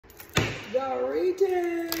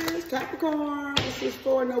Greetings, Capricorn. This is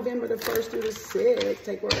for November the 1st through the 6th.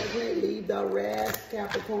 Take what resonate, leave the rest.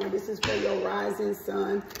 Capricorn, this is for your rising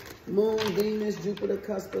sun, moon, Venus, Jupiter,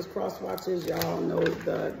 Cuspers, Crosswatchers. Y'all know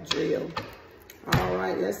the drill. All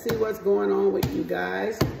right, let's see what's going on with you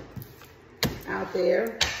guys out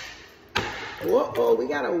there. Uh-oh, we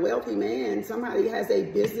got a wealthy man. Somebody has a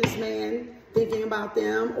businessman thinking about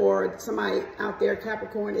them, or somebody out there,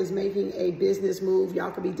 Capricorn, is making a business move.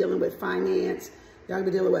 Y'all could be dealing with finance. Y'all could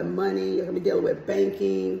be dealing with money. Y'all could be dealing with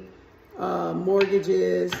banking,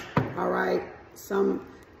 mortgages. All right, some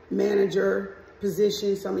manager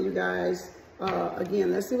position, some of you guys.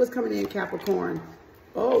 Again, let's see what's coming in, Capricorn.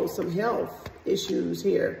 Oh, some health issues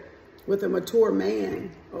here with a mature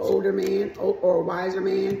man, an older man, or a wiser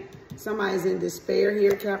man. Somebody's in despair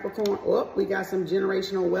here, Capricorn. Oh, we got some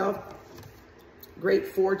generational wealth. Great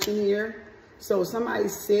fortune here. So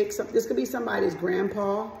somebody's sick. This could be somebody's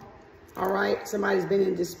grandpa. All right. Somebody's been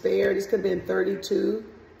in despair. This could have been 32,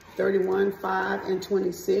 31, 5, and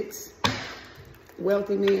 26.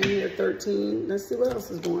 Wealthy man here, 13. Let's see what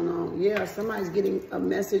else is going on. Yeah, somebody's getting a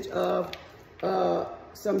message of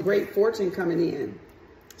some great fortune coming in.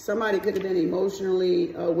 Somebody could have been emotionally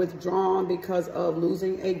withdrawn because of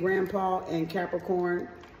losing a grandpa, and Capricorn,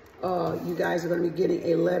 you guys are going to be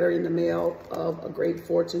getting a letter in the mail of a great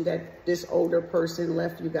fortune that this older person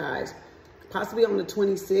left you guys. Possibly on the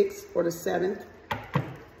 26th or the 7th.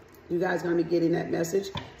 You guys are going to be getting that message.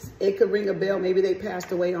 It could ring a bell. Maybe they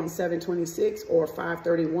passed away on 7/26 or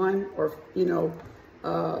 5/31, or, you know,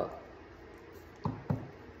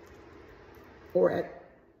 or at,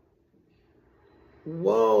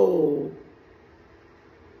 whoa.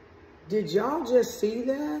 Did y'all just see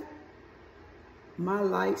that? My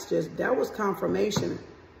lights just, that was confirmation.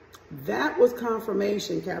 That was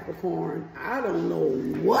confirmation, Capricorn. I don't know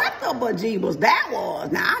what the bejeebus that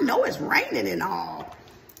was. Now, I know it's raining and all,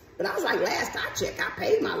 but I was like, last I checked, I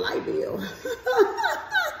paid my light bill.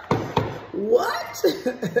 What?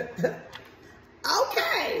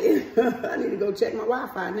 Okay. I need to go check my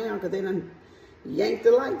Wi-Fi now because they done yanked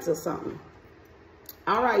the lights or something.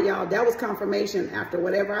 All right, y'all, that was confirmation after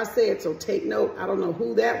whatever I said, so take note. I don't know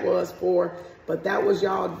who that was for, but that was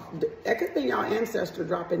y'all. That could be y'all ancestor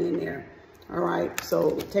dropping in there. All right,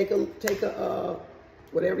 so take a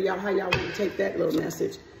whatever y'all, how y'all want to take that little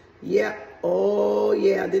message. Yeah, oh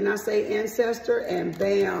yeah, didn't I say ancestor? And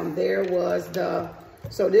bam, there was the,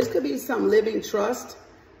 so this could be some living trust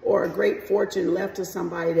or a great fortune left to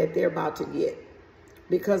somebody that they're about to get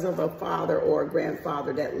because of a father or a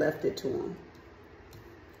grandfather that left it to them.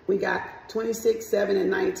 We got 26, 7, and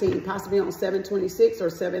 19, possibly on 7/26 or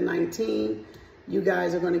 7/19. You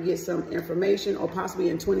guys are going to get some information, or possibly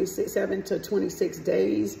in 27 to 26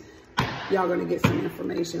 days, y'all going to get some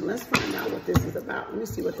information. Let's find out what this is about. Let me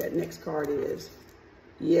see what that next card is.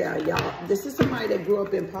 Yeah, y'all, this is somebody that grew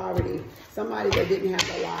up in poverty, somebody that didn't have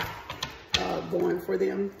a lot going for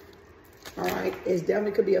them. All right, it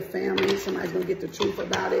definitely could be a family. Somebody's going to get the truth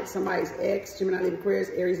about it. Somebody's ex, Gemini, Libra, Aquarius,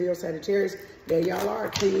 Aries, Leo, Sagittarius. There y'all are,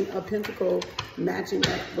 Queen of Pentacles, matching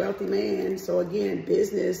that wealthy man. So again,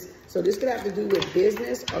 business. So this could have to do with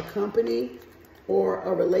business, a company, or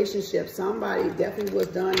a relationship. Somebody definitely was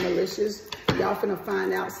done malicious. Y'all finna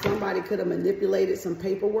find out somebody could have manipulated some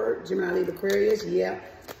paperwork. Gemini, Libra, Aquarius, yeah.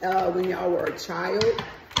 When y'all were a child,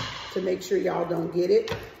 to make sure y'all don't get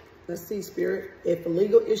it. Let's see, Spirit. If a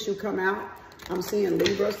legal issue come out, I'm seeing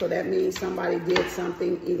Libra, so that means somebody did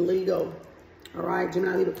something illegal. All right,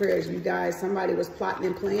 Gemini, Libra, Aquarius, you guys, somebody was plotting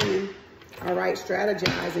and planning. All right,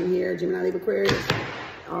 strategizing here, Gemini, Libra, Aquarius.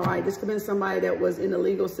 All right, this could have been somebody that was in the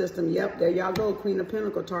legal system. Yep, there y'all go, Queen of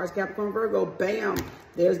Pentacles, Taurus, Capricorn, Virgo. Bam,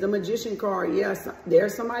 there's the Magician card. Yes,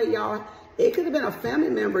 there's somebody, y'all. It could have been a family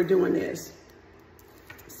member doing this.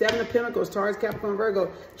 7 of Pentacles, Taurus, Capricorn,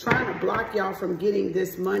 Virgo, trying to block y'all from getting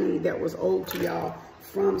this money that was owed to y'all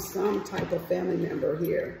from some type of family member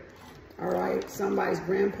here. All right, somebody's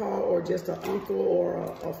grandpa or just an uncle or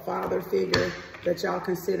a father figure that y'all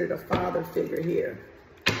considered a father figure here.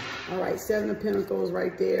 All right, 7 of Pentacles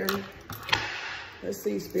right there. Let's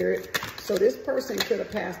see, Spirit. So this person could have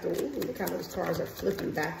passed away. Ooh, look how those cards are flipping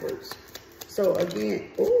backwards. So again,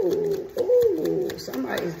 ooh,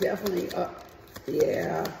 somebody's definitely up.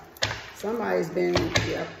 Yeah, somebody's been,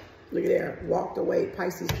 yep, look at there, walked away,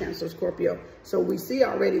 Pisces, Cancer, Scorpio. So we see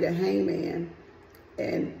already the Hangman,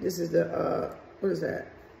 and this is the, what is that?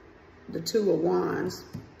 The 2 of Wands.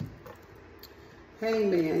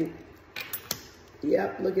 Hangman,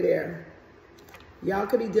 yep, look at there. Y'all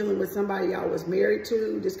could be dealing with somebody y'all was married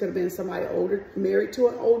to. This could have been somebody older, married to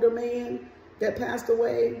an older man that passed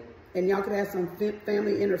away, and y'all could have some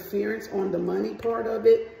family interference on the money part of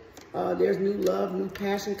it. There's new love, new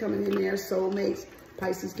passion coming in there. Soulmates,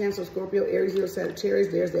 Pisces, Cancer, Scorpio, Aries, Leo, Sagittarius.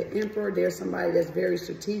 There's the Emperor. There's somebody that's very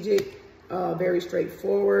strategic, very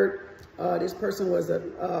straightforward. This person was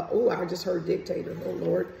I just heard dictator. Oh,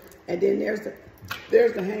 Lord. And then there's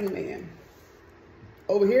the Hangman.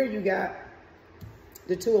 Over here, you got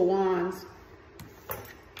the Two of Wands.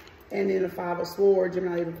 And then the Five of Swords,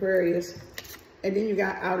 Gemini, Aquarius. And then you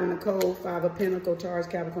got out in the cold, Five of Pentacles, Taurus,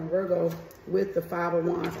 Capricorn, Virgo, with the Five of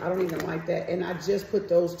Wands. I don't even like that. And I just put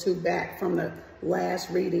those two back from the last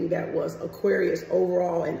reading that was Aquarius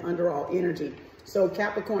overall and underall energy. So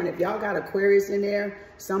Capricorn, if y'all got Aquarius in there,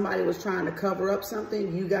 somebody was trying to cover up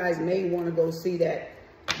something, you guys may want to go see that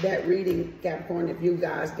reading, Capricorn, if you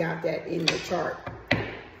guys got that in your chart.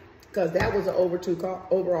 Because that was the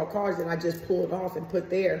overall cards that I just pulled off and put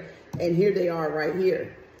there. And here they are right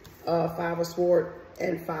here. Five of Swords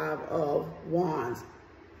and Five of Wands.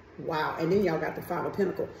 Wow. And then y'all got the Five of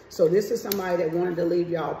Pentacles. So this is somebody that wanted to leave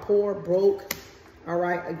y'all poor, broke. All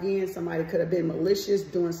right. Again, somebody could have been malicious,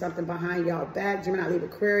 doing something behind y'all back. Gemini, Libra,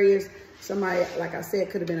 Aquarius. Somebody, like I said,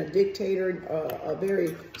 could have been a dictator, a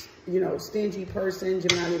very, stingy person.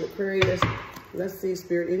 Gemini, Libra, Aquarius. Let's see,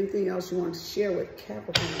 Spirit, anything else you want to share with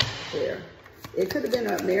Capricorn there? It could have been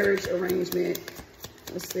a marriage arrangement.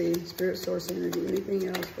 Let's see, Spirit, Source, Energy. Anything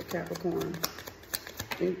else for Capricorn?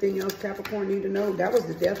 Anything else Capricorn need to know? That was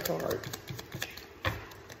the Death card.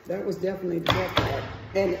 That was definitely the Death card.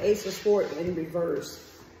 And the Ace of Swords in reverse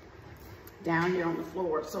down here on the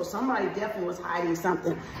floor. So somebody definitely was hiding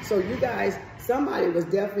something. So you guys, somebody was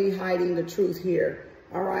definitely hiding the truth here.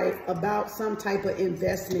 All right, about some type of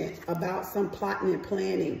investment, about some plotting and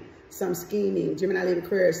planning, some scheming, Gemini, Libra,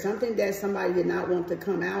 Aquarius, something that somebody did not want to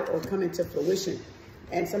come out or come into fruition.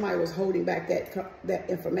 And somebody was holding back that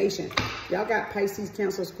information. Y'all got Pisces,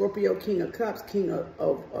 Cancer, Scorpio, King of Cups, King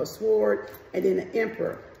of Sword, and then the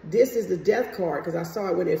Emperor. This is the Death card, because I saw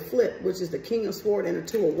it when it flipped, which is the King of Sword and the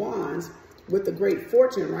Two of Wands with the Great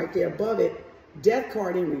Fortune right there above it. Death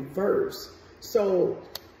card in reverse. So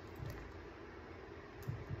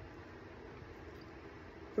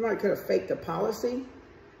somebody could have faked the policy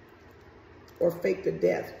or faked the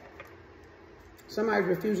death. Somebody's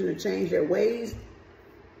refusing to change their ways.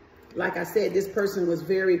 Like I said, this person was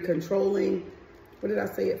very controlling. What did I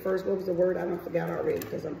say at first? What was the word? I don't forgot already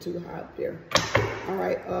because I'm too high up there. All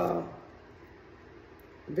right.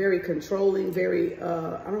 Very controlling, very,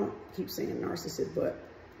 I don't keep saying narcissist, but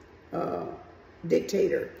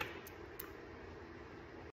dictator.